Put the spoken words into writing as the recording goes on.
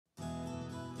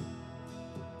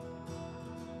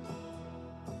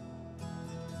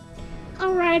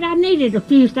Alright, I needed a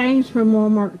few things from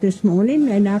Walmart this morning,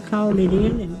 and I called it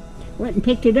in and went and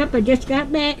picked it up. I just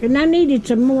got back, and I needed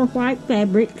some more white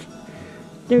fabric.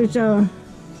 There's 2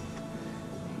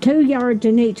 yards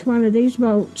in each one of these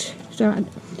bolts. So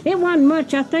it wasn't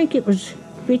much. I think it was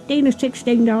 $15 or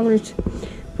 $16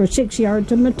 for 6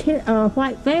 yards of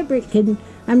white fabric, and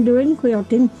I'm doing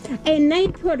quilting. And they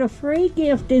put a free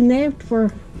gift in there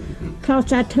because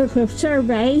I took a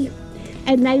survey,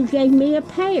 and they gave me a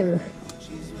pair.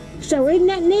 So isn't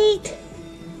that neat?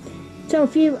 So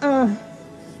if you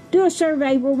do a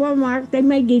survey with Walmart, they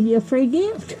may give you a free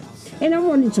gift. And I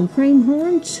wanted some cream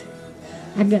horns.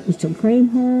 I got me some cream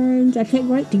horns. I can't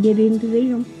wait to get into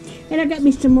them. And I got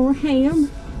me some more ham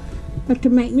to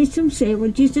make me some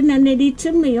sandwiches, and I needed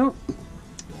some milk.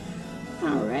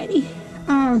 Alrighty.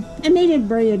 I needed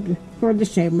bread for the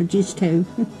sandwiches too.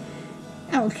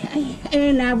 Okay.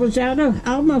 And I was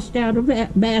almost out of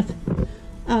bath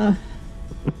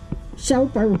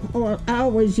soap, or I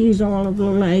always use olive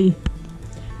oil,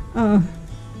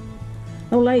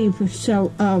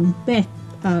 so bath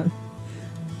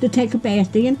to take a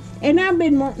bath in. And I've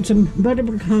been wanting some butter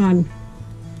pecan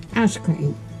ice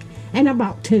cream, and I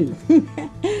bought 2.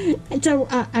 And so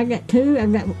I got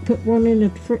 2. Put one in the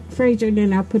freezer, and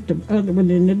then I'll put the other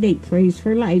one in the deep freeze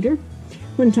for later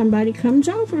when somebody comes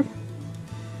over.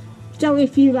 So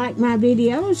if you like my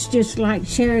videos, just like,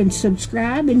 share, and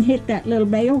subscribe, and hit that little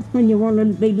bell when you want to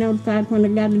be notified when I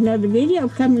got another video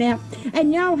coming out.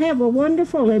 And y'all have a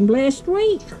wonderful and blessed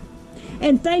week.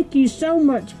 And thank you so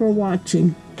much for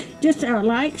watching. Just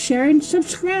like, share, and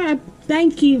subscribe.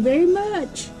 Thank you very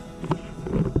much.